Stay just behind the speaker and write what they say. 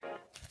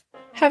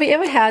Have you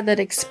ever had that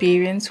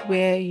experience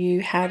where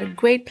you had a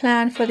great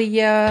plan for the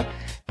year,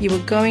 you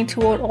were going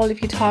toward all of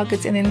your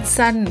targets, and then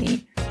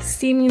suddenly,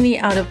 seemingly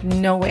out of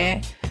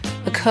nowhere,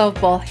 a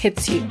curveball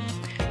hits you?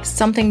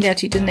 Something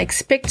that you didn't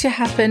expect to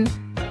happen,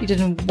 you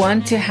didn't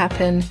want to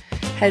happen,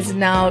 has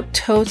now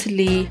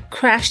totally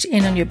crashed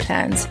in on your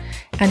plans,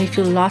 and you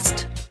feel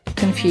lost,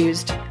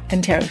 confused,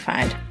 and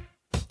terrified.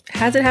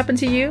 Has it happened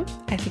to you?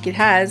 I think it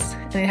has,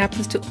 and it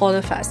happens to all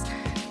of us.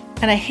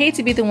 And I hate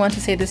to be the one to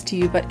say this to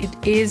you, but it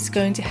is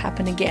going to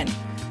happen again.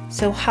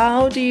 So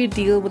how do you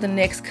deal with the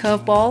next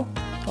curveball?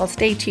 Well,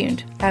 stay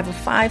tuned. I have a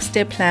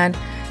 5-step plan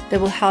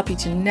that will help you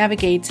to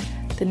navigate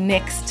the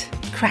next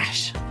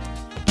crash.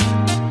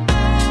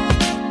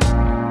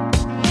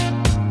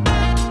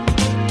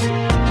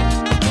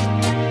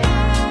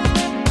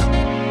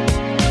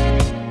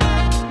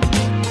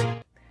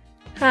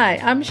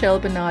 Hi, I'm Michelle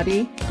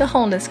Bernardi, the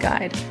Wholeness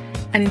Guide.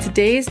 And in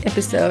today's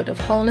episode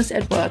of Wholeness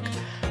at Work,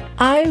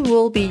 I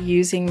will be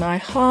using my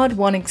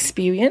hard-won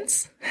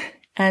experience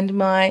and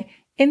my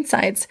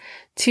insights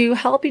to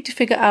help you to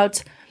figure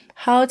out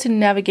how to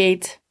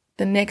navigate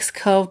the next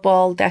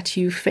curveball that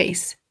you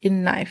face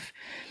in life.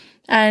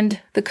 And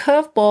the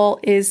curveball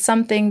is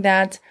something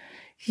that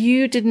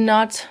you did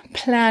not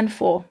plan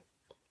for.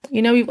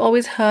 You know, we've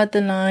always heard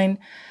the line,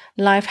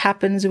 life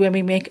happens when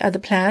we make other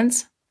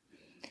plans.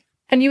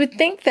 And you would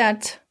think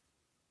that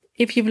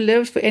if you've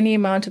lived for any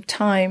amount of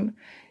time,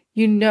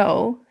 you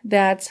know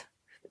that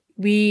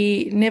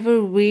we never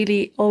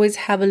really always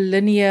have a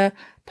linear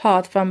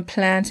path from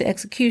plan to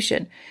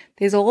execution.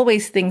 There's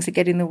always things that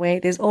get in the way.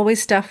 There's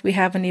always stuff we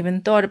haven't even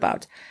thought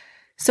about.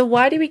 So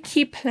why do we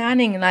keep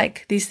planning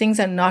like these things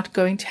are not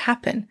going to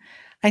happen?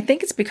 I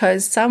think it's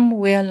because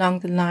somewhere along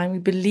the line, we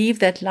believe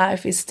that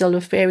life is still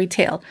a fairy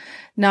tale.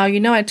 Now, you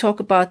know, I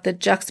talk about the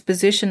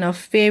juxtaposition of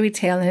fairy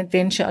tale and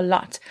adventure a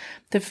lot.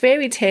 The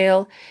fairy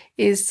tale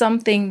is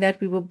something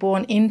that we were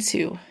born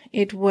into.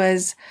 It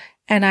was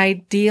an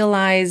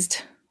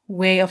idealized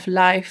way of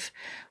life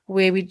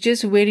where we're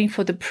just waiting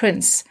for the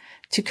prince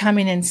to come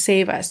in and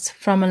save us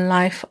from a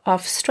life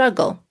of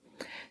struggle.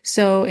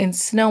 So in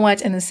Snow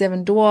White and the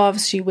Seven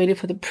Dwarfs, she waited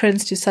for the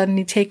prince to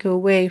suddenly take her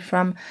away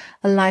from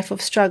a life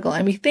of struggle.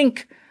 And we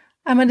think,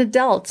 I'm an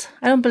adult.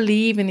 I don't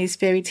believe in these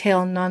fairy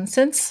tale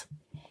nonsense.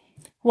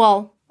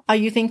 Well, are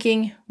you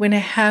thinking when I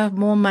have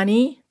more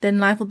money, then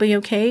life will be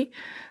okay?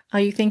 Are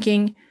you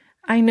thinking,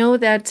 I know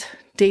that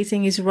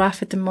dating is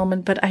rough at the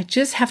moment, but I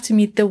just have to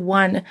meet the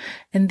one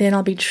and then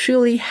I'll be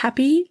truly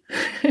happy?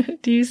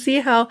 Do you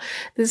see how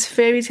this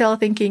fairy tale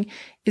thinking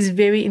is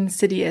very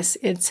insidious?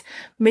 It's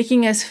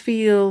making us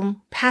feel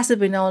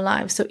passive in our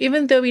lives. So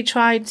even though we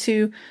try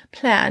to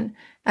plan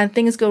and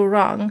things go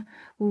wrong,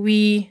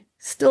 we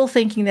still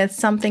thinking that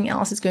something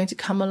else is going to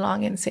come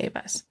along and save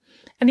us.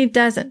 And it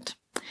doesn't.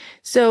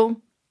 So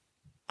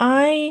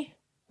I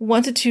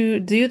wanted to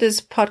do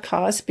this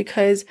podcast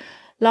because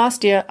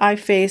last year I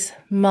faced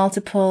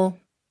multiple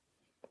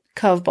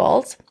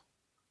curveballs,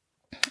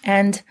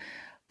 and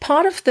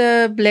part of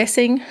the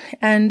blessing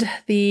and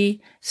the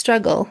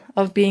struggle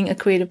of being a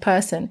creative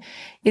person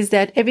is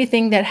that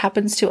everything that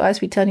happens to us,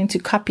 we turn into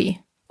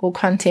copy or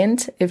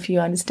content, if you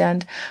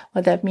understand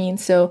what that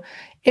means. So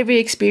every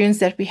experience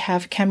that we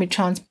have can be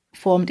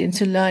transformed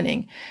into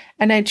learning.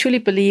 And I truly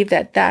believe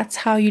that that's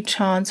how you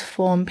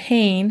transform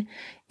pain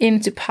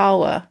into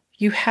power.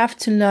 You have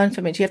to learn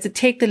from it. You have to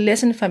take the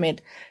lesson from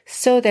it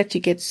so that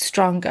you get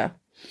stronger.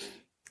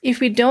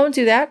 If we don't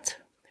do that,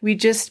 we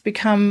just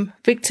become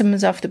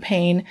victims of the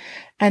pain,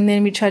 and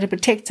then we try to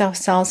protect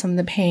ourselves from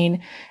the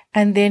pain,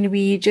 and then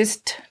we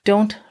just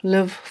don't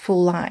live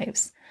full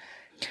lives.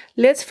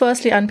 Let's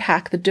firstly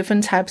unpack the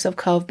different types of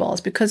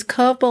curveballs, because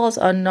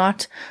curveballs are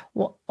not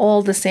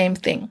all the same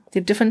thing.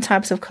 They're different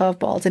types of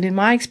curveballs. And in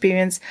my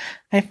experience,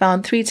 I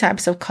found 3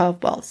 types of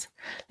curveballs.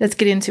 Let's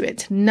get into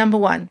it. Number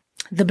 1.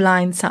 The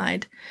blind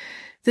side.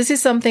 This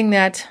is something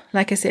that,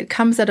 like I said,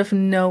 comes out of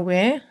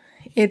nowhere.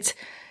 It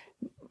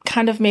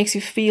kind of makes you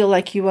feel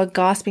like you are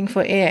gasping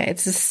for air.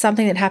 It's just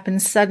something that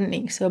happens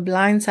suddenly. So a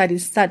blind side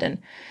is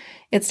sudden.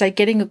 It's like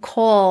getting a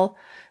call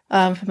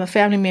from a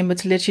family member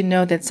to let you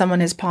know that someone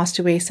has passed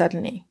away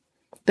suddenly.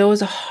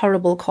 Those are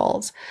horrible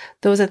calls.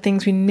 Those are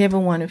things we never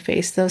want to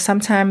face. So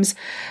sometimes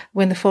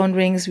when the phone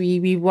rings,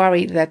 we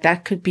worry that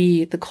that could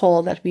be the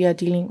call that we are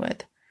dealing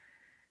with.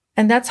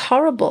 And that's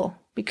horrible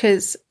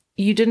because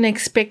you didn't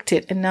expect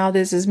it, and now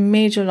there's this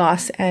major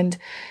loss, and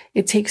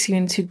it takes you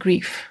into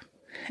grief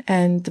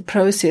and the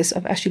process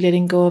of actually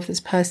letting go of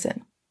this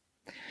person.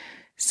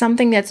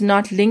 Something that's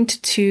not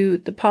linked to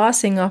the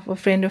passing of a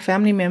friend or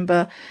family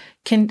member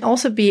can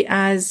also be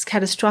as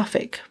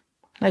catastrophic.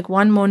 Like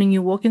one morning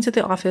you walk into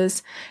the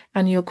office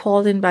and you're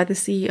called in by the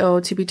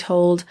CEO to be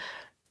told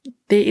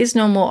there is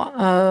no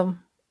more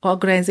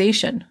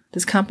organization.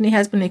 This company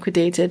has been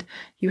liquidated.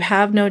 You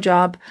have no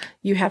job.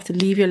 You have to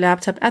leave your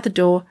laptop at the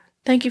door.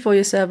 Thank you for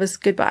your service.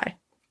 Goodbye.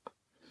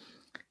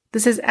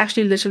 This has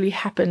actually literally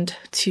happened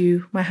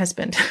to my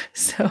husband.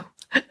 So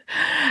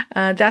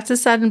that's a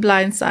sudden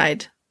blind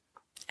side.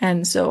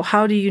 And so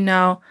how do you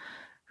now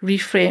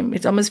reframe?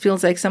 It almost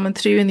feels like someone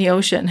threw you in the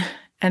ocean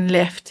and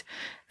left.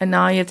 And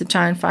now you have to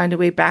try and find a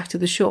way back to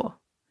the shore.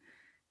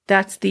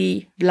 That's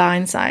the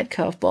blindside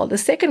curveball. The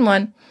second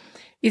one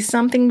is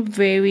something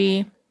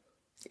very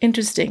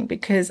interesting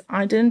because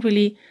I didn't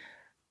really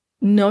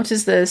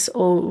notice this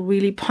or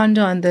really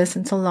ponder on this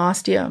until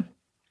last year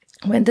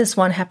when this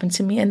one happened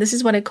to me. And this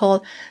is what I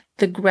call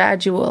the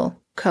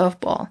gradual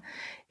curveball.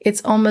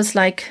 It's almost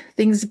like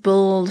things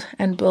build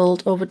and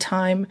build over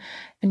time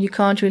and you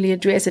can't really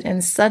address it.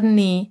 And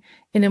suddenly,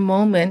 in a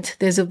moment,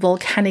 there's a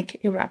volcanic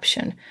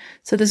eruption.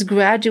 So this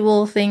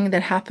gradual thing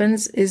that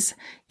happens is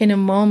in a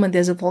moment,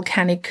 there's a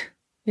volcanic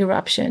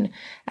eruption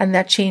and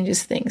that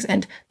changes things.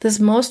 And this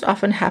most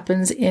often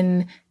happens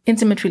in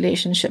intimate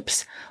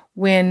relationships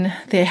when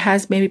there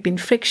has maybe been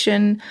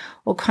friction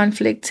or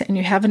conflict and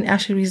you haven't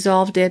actually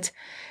resolved it.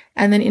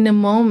 And then in a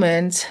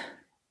moment,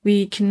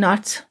 we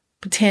cannot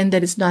pretend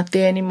that it's not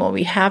there anymore.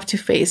 We have to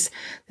face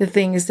the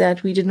things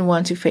that we didn't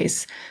want to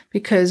face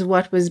because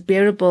what was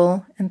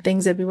bearable and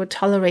things that we were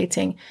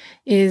tolerating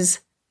is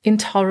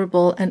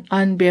intolerable and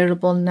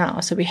unbearable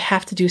now. So we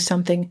have to do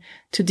something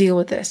to deal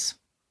with this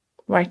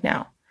right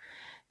now.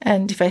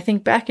 And if I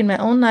think back in my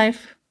own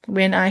life,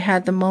 when I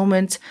had the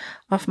moment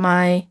of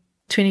my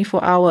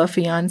 24-hour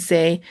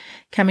fiance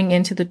coming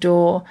into the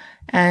door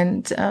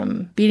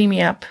and beating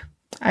me up,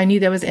 I knew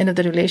that was the end of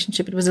the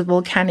relationship. It was a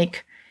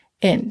volcanic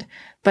end.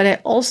 But I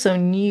also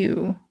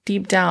knew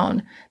deep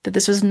down that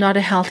this was not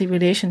a healthy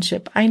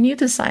relationship. I knew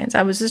the signs.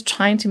 I was just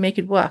trying to make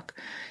it work.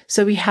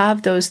 So we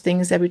have those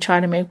things that we try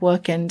to make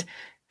work, and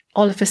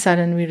all of a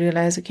sudden we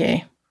realize,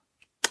 okay,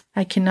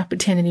 I cannot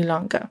pretend any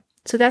longer.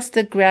 So that's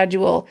the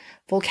gradual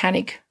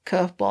volcanic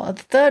curveball.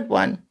 The third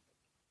one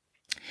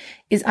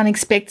is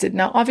unexpected.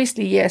 Now,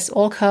 obviously, yes,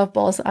 all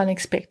curveballs are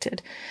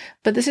unexpected,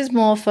 but this is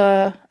more of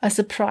a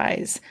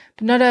surprise,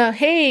 but not a,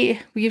 hey,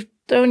 we've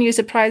thrown you a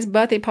surprise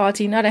birthday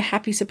party, not a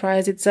happy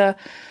surprise. It's a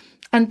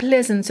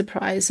unpleasant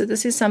surprise. So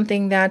this is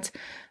something that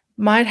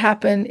might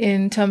happen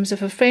in terms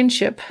of a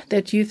friendship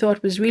that you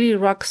thought was really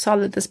rock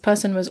solid. This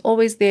person was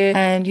always there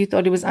and you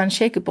thought it was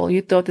unshakable.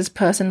 You thought this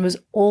person was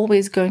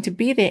always going to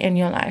be there in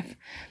your life.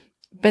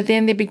 But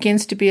then there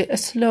begins to be a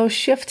slow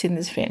shift in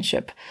this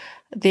friendship.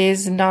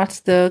 There's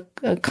not the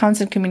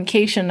constant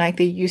communication like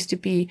there used to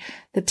be.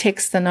 The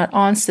texts are not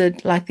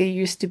answered like they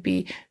used to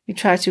be. You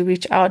try to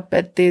reach out,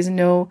 but there's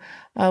no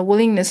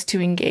willingness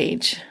to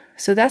engage.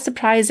 So that's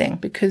surprising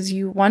because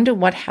you wonder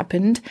what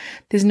happened.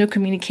 There's no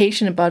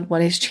communication about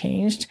what has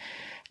changed.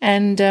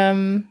 And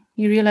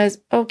you realize,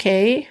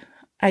 okay,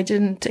 I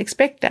didn't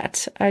expect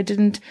that. I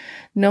didn't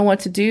know what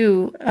to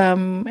do.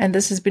 And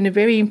this has been a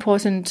very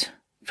important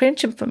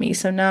friendship for me.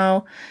 So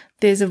now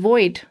there's a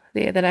void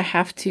there that I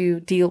have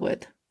to deal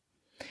with.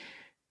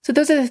 So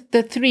those are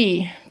the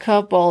three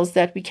curveballs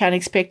that we can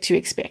expect to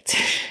expect.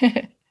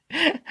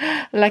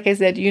 Like I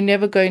said, you're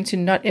never going to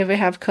not ever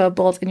have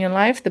curveballs in your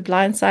life. The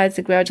blind sides,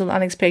 the gradual,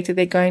 unexpected,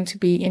 they're going to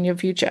be in your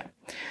future.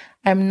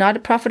 I'm not a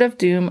prophet of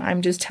doom.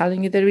 I'm just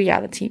telling you the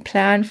reality.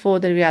 Plan for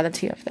the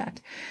reality of that.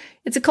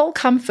 It's a cold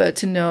comfort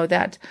to know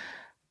that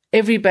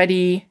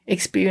everybody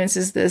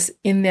experiences this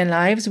in their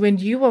lives. When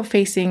you are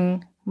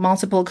facing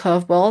multiple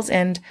curveballs,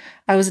 and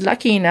I was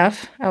lucky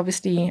enough,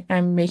 obviously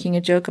I'm making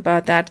a joke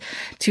about that,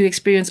 to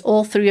experience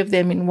all three of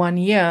them in 1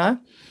 year.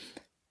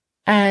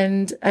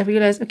 And I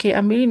realized, okay,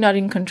 I'm really not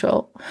in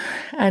control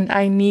and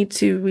I need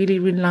to really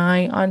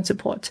rely on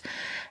support.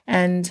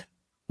 And,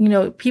 you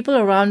know, people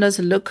around us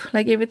look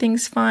like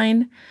everything's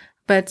fine,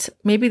 but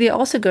maybe they're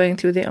also going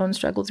through their own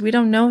struggles. We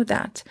don't know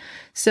that.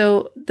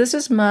 So this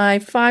is my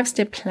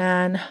 5-step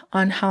plan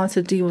on how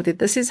to deal with it.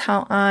 This is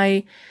how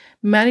I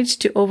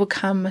managed to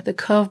overcome the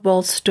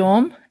curveball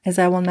storm, as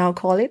I will now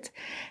call it.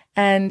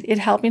 And it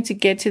helped me to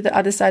get to the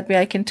other side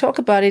where I can talk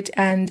about it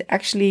and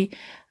actually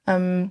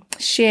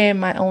share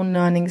my own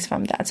learnings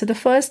from that. So the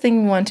first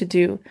thing we want to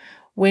do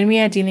when we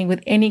are dealing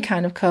with any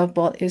kind of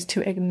curveball is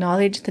to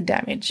acknowledge the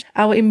damage.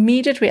 Our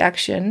immediate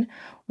reaction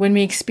when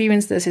we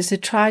experience this is to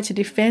try to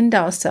defend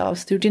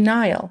ourselves through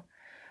denial.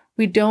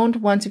 We don't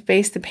want to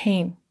face the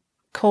pain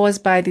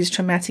caused by these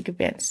traumatic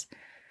events.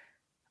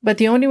 But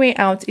the only way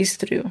out is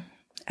through.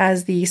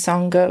 As the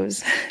song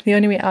goes, the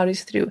only way out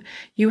is through.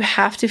 You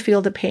have to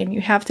feel the pain.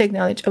 You have to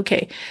acknowledge,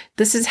 okay,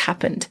 this has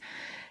happened.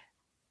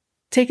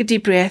 Take a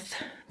deep breath.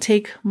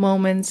 Take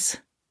moments,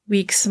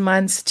 weeks,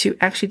 months to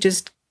actually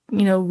just,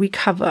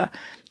 recover.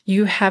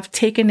 You have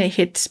taken a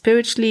hit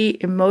spiritually,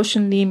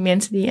 emotionally,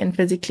 mentally, and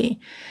physically.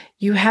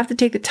 You have to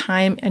take the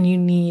time you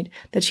need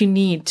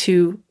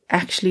to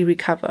actually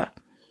recover.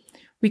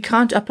 We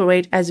can't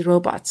operate as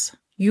robots.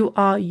 You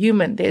are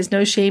human. There's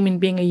no shame in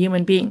being a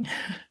human being.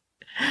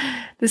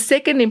 The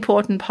second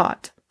important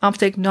part,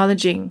 after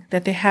acknowledging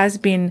that there has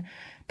been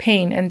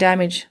pain and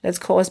damage that's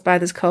caused by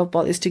this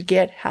curveball, is to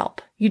get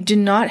help. You do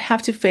not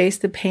have to face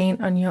the pain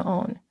on your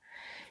own.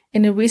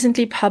 In a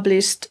recently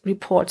published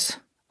report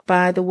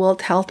by the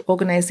World Health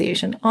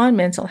Organization on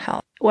mental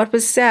health, what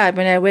was sad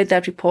when I read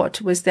that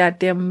report was that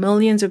there are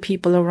millions of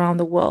people around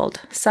the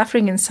world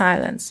suffering in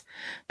silence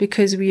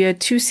because we are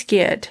too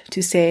scared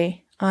to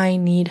say, I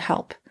need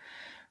help.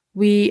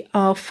 We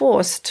are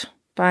forced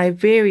by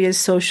various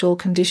social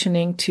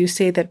conditioning to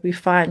say that we're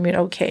fine, we're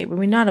okay, but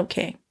we're not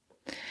okay.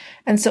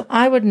 And so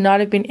I would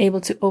not have been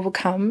able to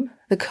overcome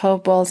the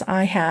curveballs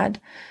I had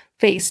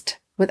faced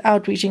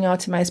without reaching out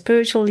to my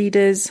spiritual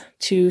leaders,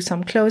 to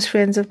some close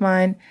friends of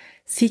mine,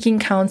 seeking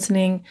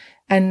counseling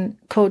and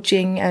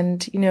coaching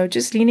and,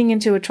 just leaning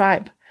into a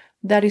tribe.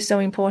 That is so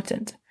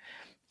important.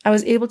 I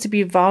was able to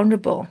be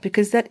vulnerable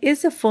because that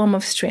is a form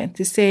of strength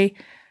to say,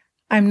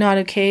 I'm not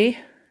okay.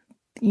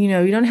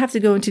 You don't have to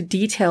go into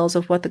details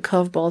of what the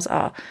curveballs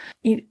are.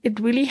 It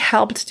really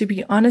helped to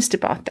be honest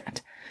about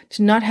that,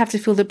 to not have to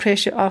feel the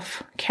pressure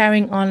of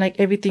carrying on like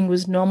everything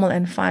was normal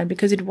and fine,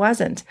 because it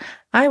wasn't.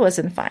 I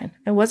wasn't fine.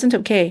 I wasn't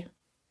okay.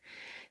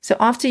 So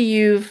after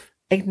you've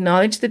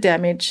acknowledged the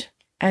damage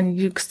and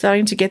you're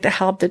starting to get the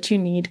help that you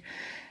need,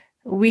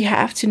 we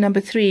have to, number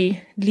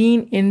 3,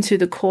 lean into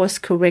the course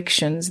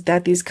corrections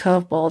that these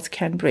curveballs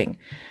can bring.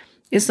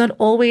 It's not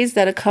always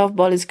that a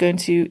curveball is going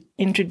to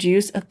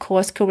introduce a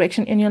course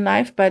correction in your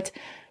life, but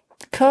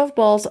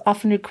curveballs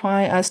often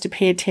require us to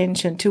pay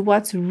attention to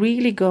what's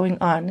really going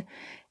on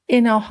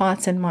in our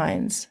hearts and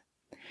minds.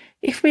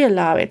 If we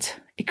allow it,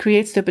 it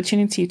creates the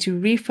opportunity to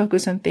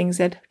refocus on things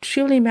that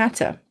truly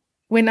matter.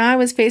 When I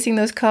was facing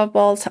those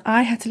curveballs,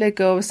 I had to let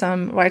go of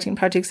some writing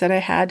projects that I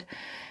had,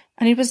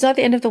 and it was not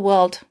the end of the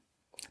world.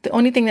 The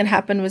only thing that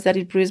happened was that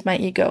it bruised my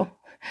ego.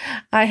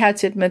 I had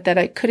to admit that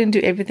I couldn't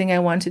do everything I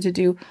wanted to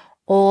do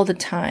all the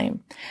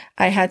time.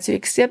 I had to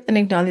accept and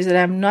acknowledge that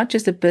I'm not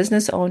just a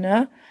business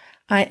owner.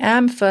 I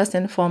am first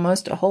and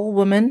foremost a whole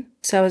woman.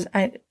 So I was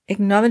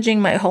acknowledging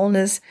my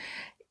wholeness,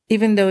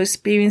 even though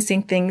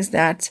experiencing things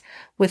that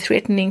were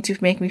threatening to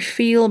make me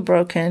feel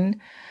broken.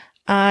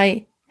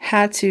 I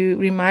had to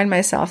remind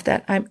myself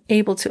that I'm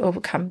able to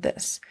overcome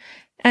this.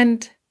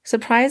 And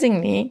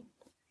surprisingly,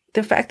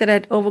 the fact that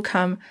I'd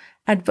overcome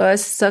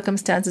adverse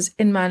circumstances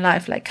in my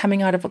life, like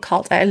coming out of a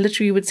cult, I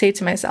literally would say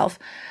to myself,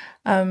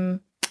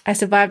 I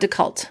survived a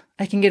cult.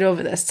 I can get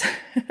over this.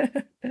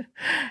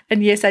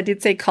 And yes, I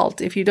did say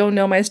cult. If you don't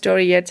know my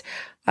story yet,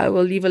 I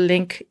will leave a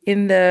link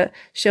in the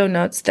show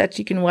notes that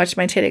you can watch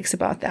my TEDx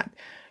about that.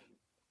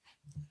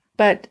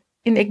 But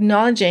in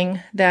acknowledging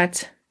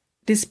that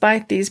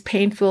despite these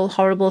painful,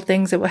 horrible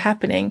things that were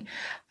happening,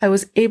 I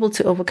was able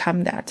to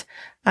overcome that.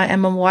 I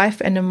am a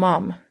wife and a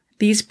mom.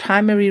 These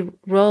primary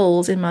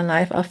roles in my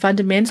life are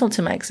fundamental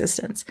to my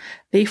existence.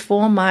 They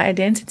form my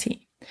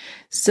identity.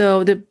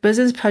 So the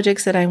business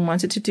projects that I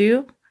wanted to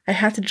do, I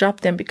had to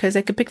drop them because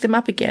I could pick them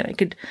up again. I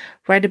could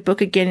write a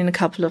book again in a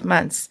couple of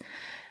months.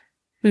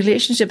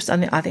 Relationships,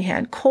 on the other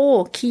hand,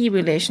 core key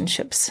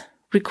relationships,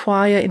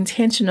 require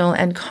intentional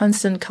and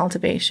constant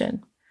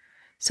cultivation.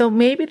 So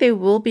maybe there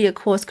will be a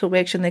course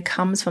correction that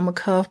comes from a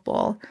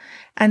curveball,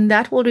 and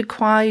that will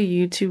require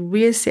you to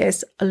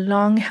reassess a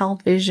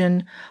long-held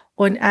vision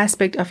or an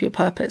aspect of your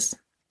purpose.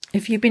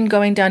 If you've been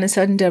going down a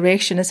certain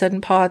direction, a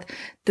certain path,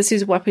 this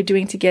is what we're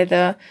doing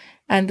together,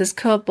 and this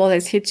curveball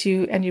has hit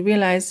you, and you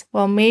realize,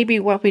 well, maybe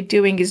what we're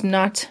doing is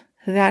not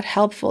that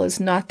helpful, it's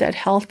not that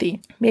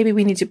healthy. Maybe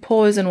we need to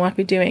pause on what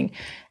we're doing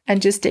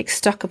and just take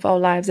stock of our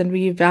lives and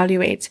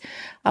reevaluate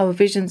our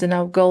visions and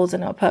our goals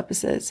and our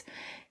purposes.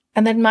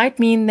 And that might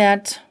mean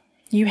that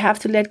you have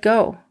to let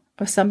go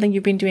of something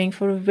you've been doing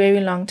for a very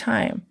long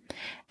time.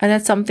 And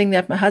that's something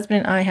that my husband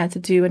and I had to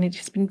do, and it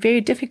has been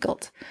very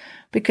difficult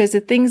because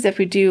the things that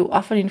we do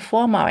often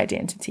inform our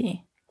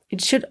identity.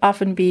 It should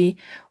often be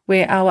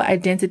where our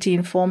identity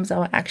informs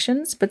our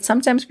actions, but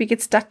sometimes we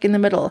get stuck in the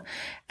middle.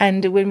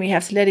 And when we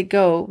have to let it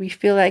go, we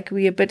feel like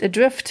we're a bit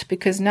adrift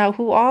because now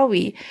who are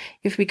we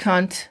if we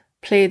can't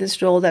play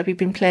this role that we've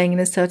been playing in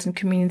a certain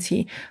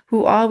community?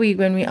 Who are we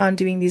when we aren't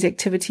doing these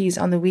activities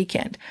on the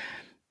weekend?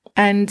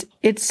 And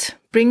it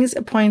brings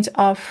a point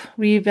of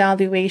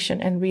reevaluation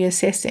and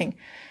reassessing.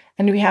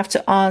 And we have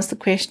to ask the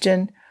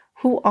question,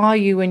 who are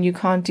you when you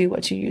can't do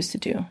what you used to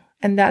do?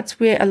 And that's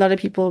where a lot of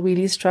people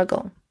really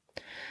struggle.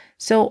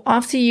 So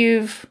after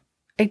you've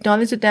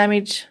acknowledged the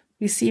damage,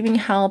 receiving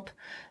help,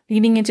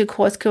 leaning into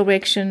course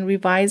correction,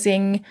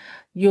 revising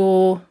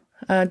your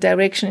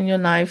direction in your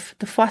life,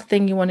 the fourth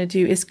thing you want to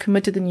do is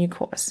commit to the new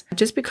course.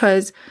 Just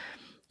because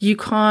you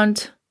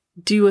can't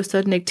do a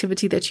certain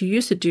activity that you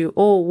used to do,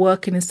 or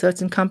work in a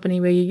certain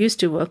company where you used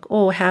to work,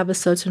 or have a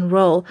certain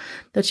role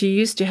that you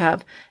used to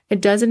have,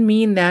 it doesn't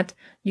mean that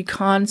you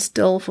can't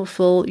still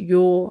fulfill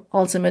your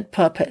ultimate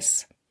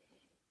purpose.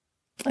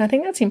 I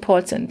think that's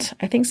important.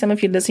 I think some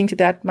of you listening to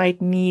that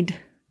might need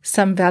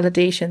some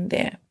validation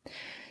there.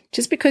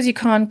 Just because you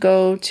can't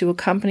go to a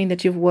company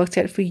that you've worked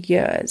at for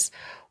years,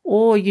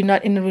 or you're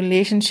not in a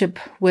relationship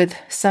with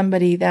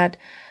somebody that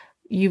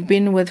you've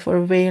been with for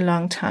a very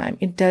long time,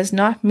 it does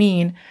not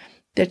mean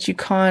that you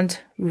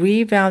can't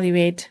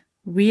reevaluate,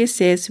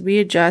 reassess,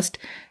 readjust,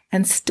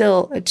 and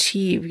still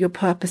achieve your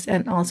purpose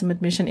and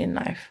ultimate mission in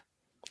life.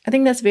 I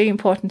think that's very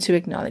important to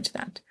acknowledge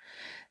that.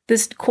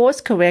 This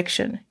course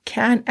correction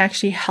can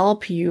actually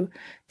help you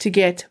to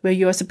get where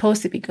you are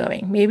supposed to be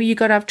going. Maybe you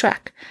got off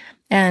track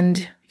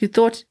and you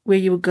thought where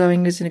you were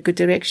going was in a good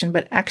direction,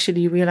 but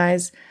actually you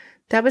realize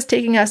that was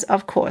taking us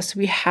off course.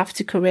 We have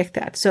to correct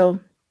that. So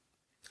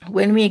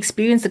when we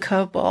experience the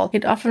curveball,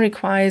 it often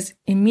requires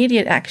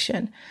immediate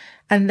action,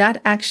 and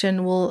that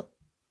action will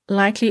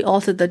likely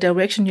alter the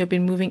direction you've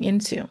been moving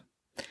into.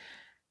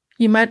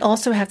 You might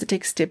also have to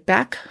take a step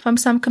back from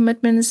some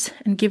commitments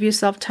and give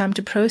yourself time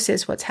to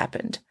process what's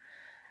happened.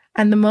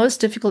 And the most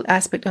difficult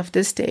aspect of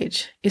this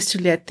stage is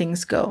to let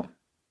things go.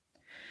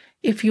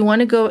 If you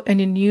want to go in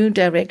a new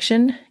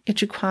direction,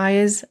 it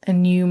requires a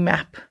new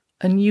map,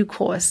 a new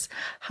course.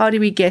 How do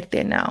we get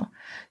there now?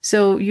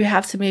 So you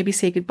have to maybe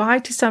say goodbye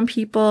to some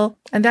people,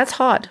 and that's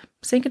hard.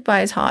 Saying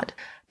goodbye is hard,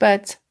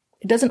 but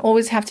it doesn't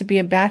always have to be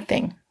a bad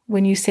thing.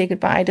 When you say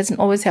goodbye, it doesn't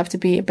always have to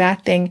be a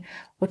bad thing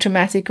or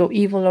traumatic or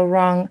evil or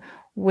wrong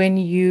when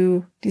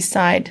you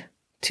decide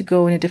to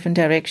go in a different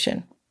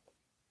direction.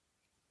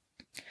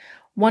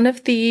 One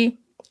of the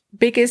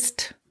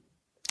biggest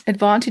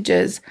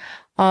advantages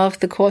of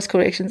the course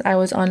corrections I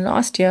was on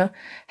last year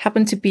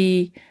happened to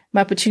be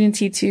my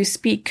opportunity to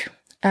speak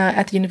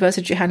at the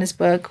University of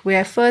Johannesburg, where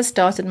I first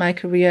started my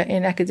career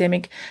in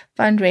academic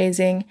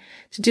fundraising,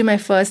 to do my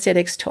first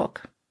TEDx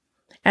talk.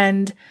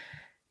 And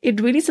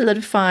it really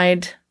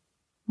solidified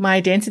my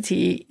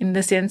identity in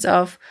the sense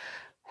of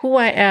who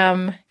I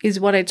am is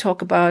what I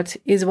talk about,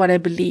 is what I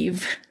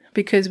believe.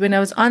 Because when I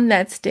was on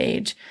that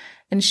stage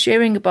and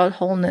sharing about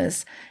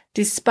wholeness,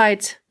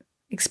 despite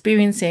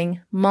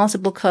experiencing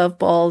multiple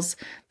curveballs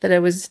that I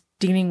was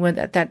dealing with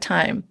at that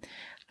time,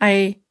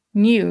 I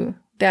knew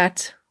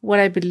that what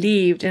I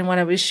believed and what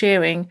I was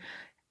sharing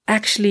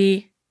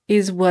actually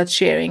is worth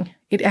sharing.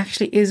 It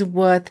actually is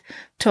worth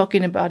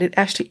talking about. It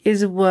actually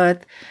is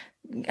worth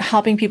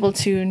helping people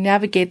to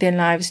navigate their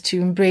lives,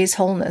 to embrace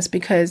wholeness,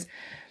 because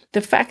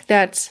the fact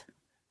that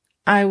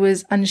I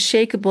was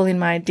unshakable in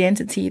my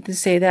identity to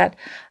say that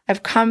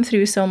I've come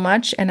through so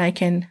much and I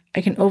can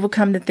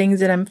overcome the things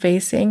that I'm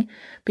facing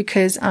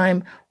because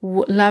I'm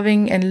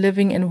loving and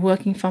living and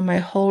working from my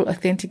whole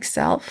authentic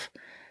self.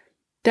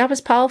 That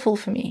was powerful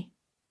for me.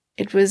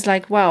 It was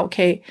like, wow,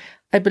 okay,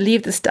 I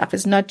believe this stuff.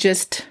 It's not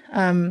just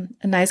a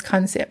nice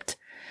concept.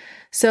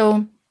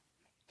 So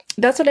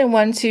that's what I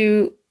want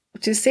to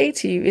say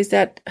to you, is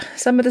that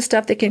some of the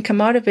stuff that can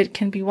come out of it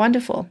can be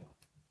wonderful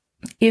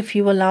if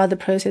you allow the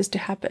process to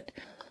happen.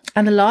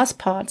 And the last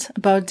part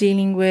about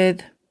dealing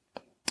with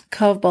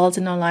curveballs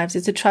in our lives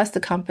is to trust the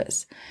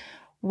compass.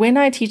 When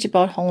I teach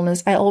about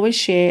wholeness, I always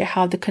share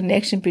how the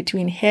connection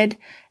between head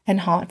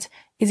and heart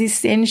is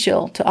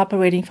essential to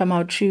operating from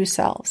our true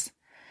selves.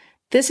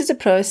 This is a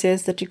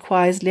process that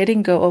requires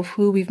letting go of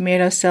who we've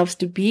made ourselves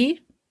to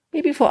be,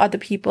 maybe for other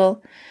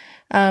people,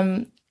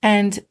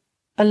 and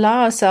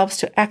allow ourselves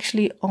to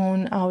actually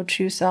own our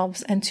true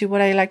selves, and to, what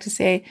I like to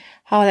say,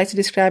 how I like to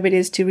describe it,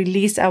 is to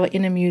release our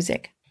inner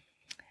music.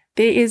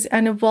 There is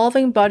an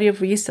evolving body of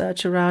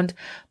research around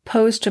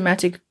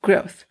post-traumatic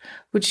growth,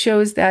 which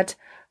shows that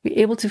we're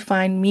able to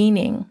find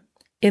meaning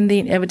in the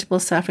inevitable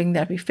suffering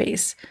that we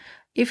face.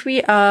 If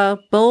we are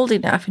bold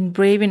enough and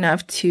brave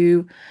enough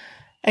to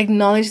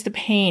acknowledge the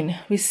pain,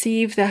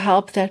 receive the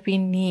help that we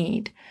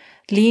need,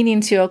 lean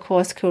into our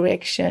course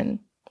correction,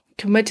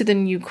 commit to the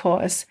new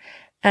course,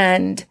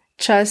 and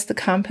trust the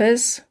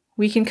compass,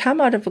 we can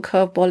come out of a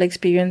curveball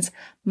experience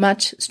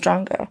much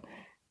stronger.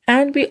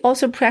 And we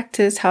also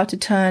practice how to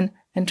turn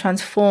and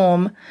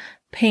transform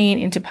pain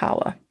into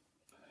power.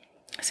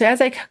 So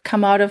as I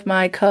come out of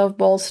my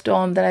curveball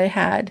storm that I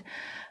had,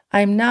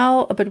 I'm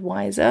now a bit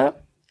wiser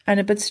and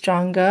a bit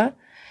stronger.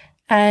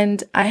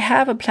 And I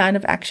have a plan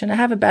of action. I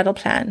have a battle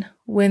plan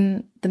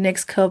when the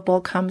next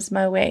curveball comes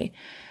my way.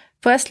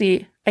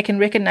 Firstly, I can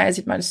recognize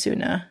it much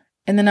sooner.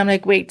 And then I'm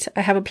like, wait,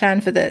 I have a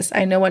plan for this.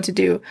 I know what to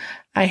do.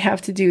 I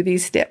have to do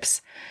these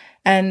steps.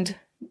 And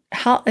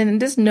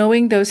just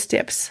knowing those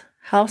steps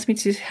helps me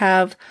to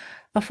have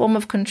a form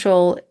of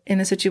control in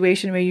a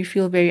situation where you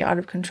feel very out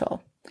of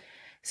control.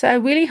 So I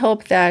really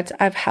hope that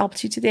I've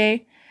helped you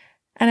today.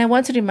 And I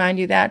want to remind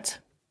you that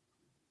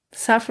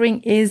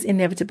suffering is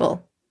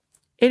inevitable.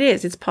 It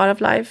is. It's part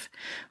of life.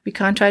 We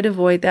can't try to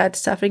avoid that.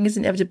 Suffering is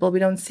inevitable. We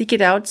don't seek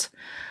it out.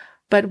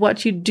 But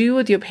what you do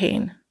with your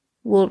pain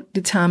will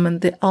determine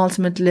the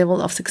ultimate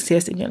level of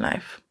success in your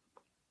life.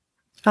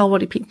 I will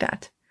repeat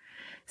that.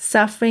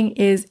 Suffering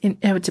is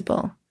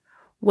inevitable.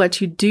 What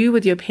you do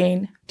with your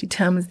pain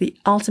determines the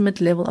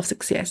ultimate level of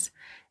success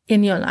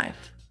in your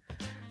life.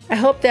 I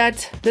hope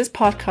that this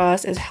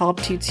podcast has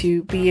helped you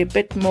to be a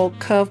bit more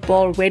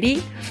curveball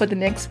ready for the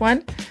next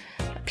one.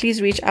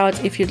 Please reach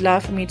out if you'd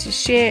love for me to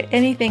share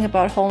anything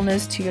about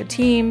wholeness to your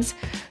teams,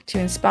 to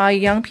inspire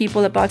young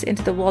people about to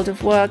enter the world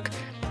of work.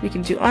 We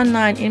can do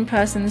online,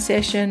 in-person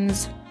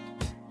sessions.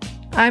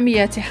 I'm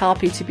here to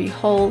help you to be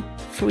whole,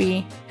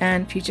 free,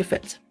 and future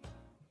fit.